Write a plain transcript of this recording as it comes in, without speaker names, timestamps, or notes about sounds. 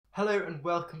Hello and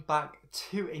welcome back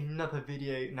to another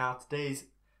video. Now today's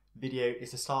video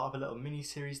is the start of a little mini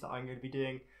series that I'm going to be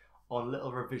doing on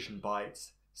little revision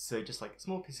bites. So just like a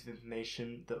small piece of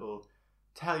information that will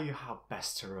tell you how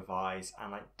best to revise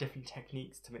and like different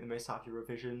techniques to make the most out of your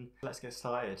revision. Let's get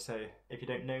started. So if you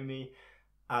don't know me,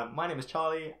 my name is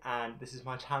Charlie and this is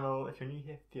my channel. If you're new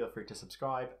here, feel free to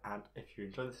subscribe, and if you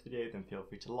enjoy this video then feel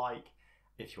free to like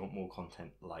if you want more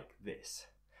content like this.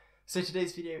 So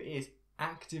today's video is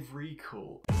active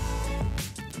recall.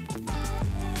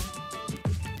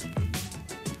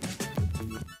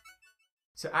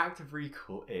 So active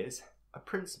recall is a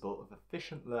principle of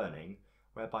efficient learning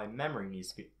whereby memory needs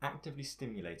to be actively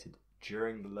stimulated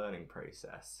during the learning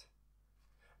process.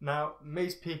 Now,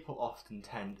 most people often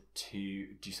tend to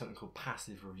do something called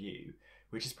passive review,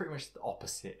 which is pretty much the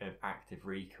opposite of active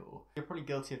recall. You're probably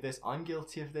guilty of this, I'm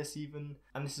guilty of this even,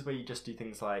 and this is where you just do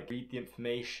things like read the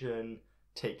information,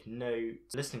 take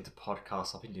notes, listening to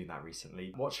podcasts, I've been doing that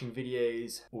recently, watching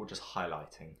videos, or just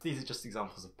highlighting. These are just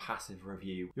examples of passive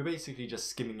review. You're basically just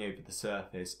skimming over the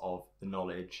surface of the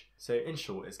knowledge. So in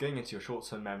short, it's going into your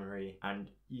short-term memory and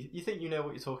you think you know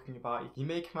what you're talking about. You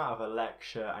may come out of a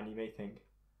lecture and you may think,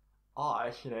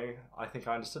 I think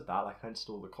I understood that, like I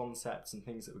understood all the concepts and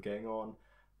things that were going on,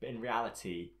 but in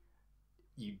reality,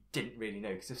 you didn't really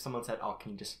know. Because if someone said, oh,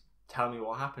 can you just tell me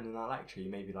what happened in that lecture?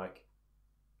 You may be like,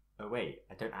 oh wait,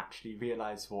 I don't actually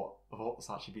realise what's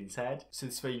actually been said. So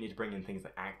this is where you need to bring in things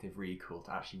like active recall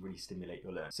to actually really stimulate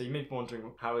your learning. So you may be wondering,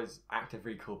 how is active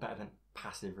recall better than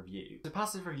passive review? So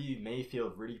passive review may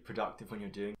feel really productive when you're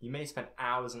doing. You may spend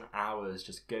hours and hours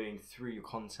just going through your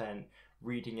content,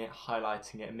 reading it,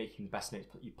 highlighting it, and making the best notes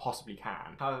that you possibly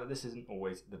can. However, this isn't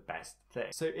always the best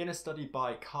thing. So in a study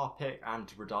by Karpicke and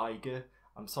Roediger,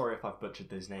 I'm sorry if I've butchered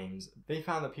those names, they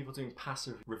found that people doing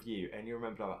passive review only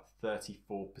remembered about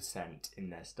 34% in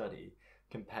their study,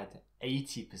 compared to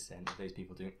 80% of those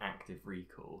people doing active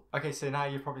recall. Okay, so now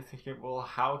you're probably thinking, well,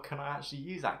 how can I actually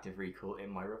use active recall in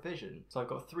my revision? So I've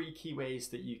got 3 key ways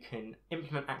that you can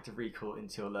implement active recall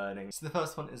into your learning. So the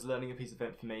first one is learning a piece of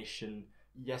information.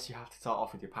 Yes, you have to start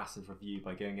off with your passive review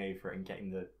by going over it and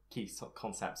getting the key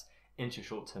concepts into your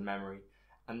short-term memory.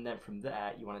 And then from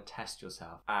there, you want to test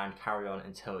yourself and carry on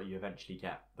until you eventually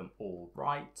get them all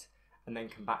right. And then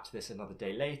come back to this another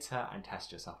day later and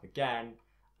test yourself again,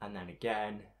 and then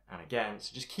again and again.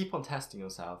 So just keep on testing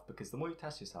yourself, because the more you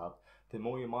test yourself, the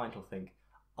more your mind will think,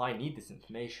 I need this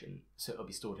information, so it'll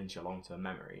be stored into your long-term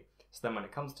memory. So then when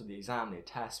it comes to the exam, the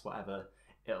test, whatever,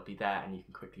 it'll be there and you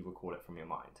can quickly recall it from your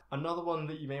mind. Another one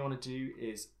that you may want to do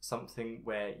is something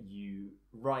where you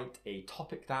write a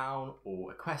topic down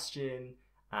or a question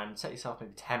and set yourself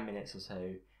maybe 10 minutes or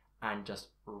so and just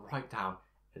write down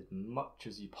as much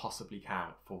as you possibly can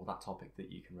for that topic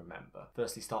that you can remember.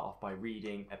 Firstly, start off by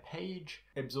reading a page,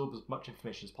 absorb as much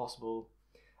information as possible,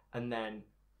 and then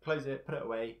close it, put it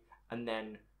away, and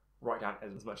then write down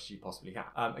as much as you possibly can.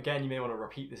 Again, you may want to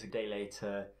repeat this a day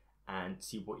later and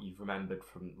see what you've remembered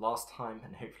from last time,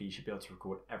 and hopefully you should be able to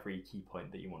record every key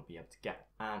point that you want to be able to get.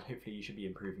 And hopefully you should be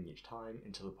improving each time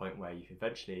until the point where you've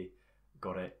eventually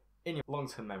got it in your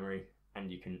long-term memory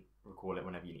and you can recall it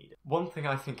whenever you need it. One thing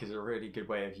I think is a really good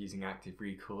way of using active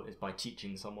recall is by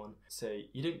teaching someone. So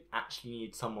you don't actually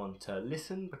need someone to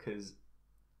listen, because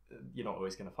you're not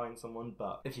always going to find someone,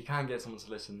 but if you can get someone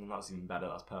to listen, then that's even better,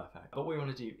 that's perfect. But what you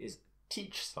want to do is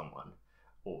teach someone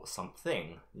or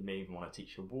something. You may even want to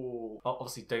teach your wall.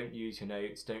 Obviously don't use your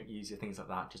notes, don't use your things like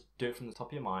that, just do it from the top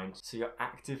of your mind. So you're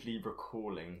actively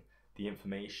recalling the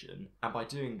information, and by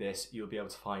doing this you'll be able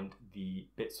to find the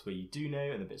bits where you do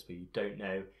know and the bits where you don't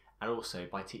know. And also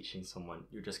by teaching someone,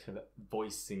 you're just kind of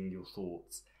voicing your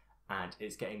thoughts and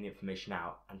it's getting the information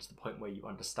out and to the point where you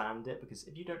understand it, because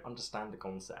if you don't understand the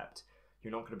concept,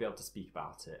 you're not going to be able to speak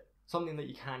about it. Something that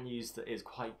you can use that is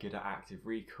quite good at active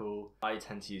recall, I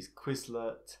tend to use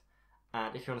Quizlet,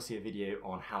 and if you want to see a video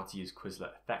on how to use Quizlet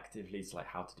effectively, so like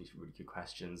how to do really good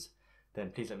questions, then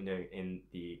please let me know in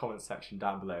the comments section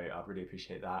down below. I'd really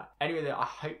appreciate that. Anyway though, I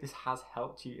hope this has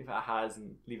helped you. If it has,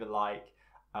 leave a like.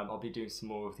 I'll be doing some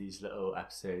more of these little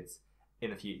episodes in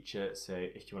the future, so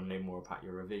if you want to know more about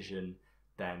your revision,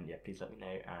 then yeah, please let me know,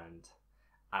 and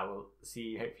I will see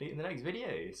you hopefully in the next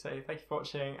video. So thank you for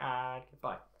watching and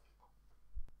goodbye.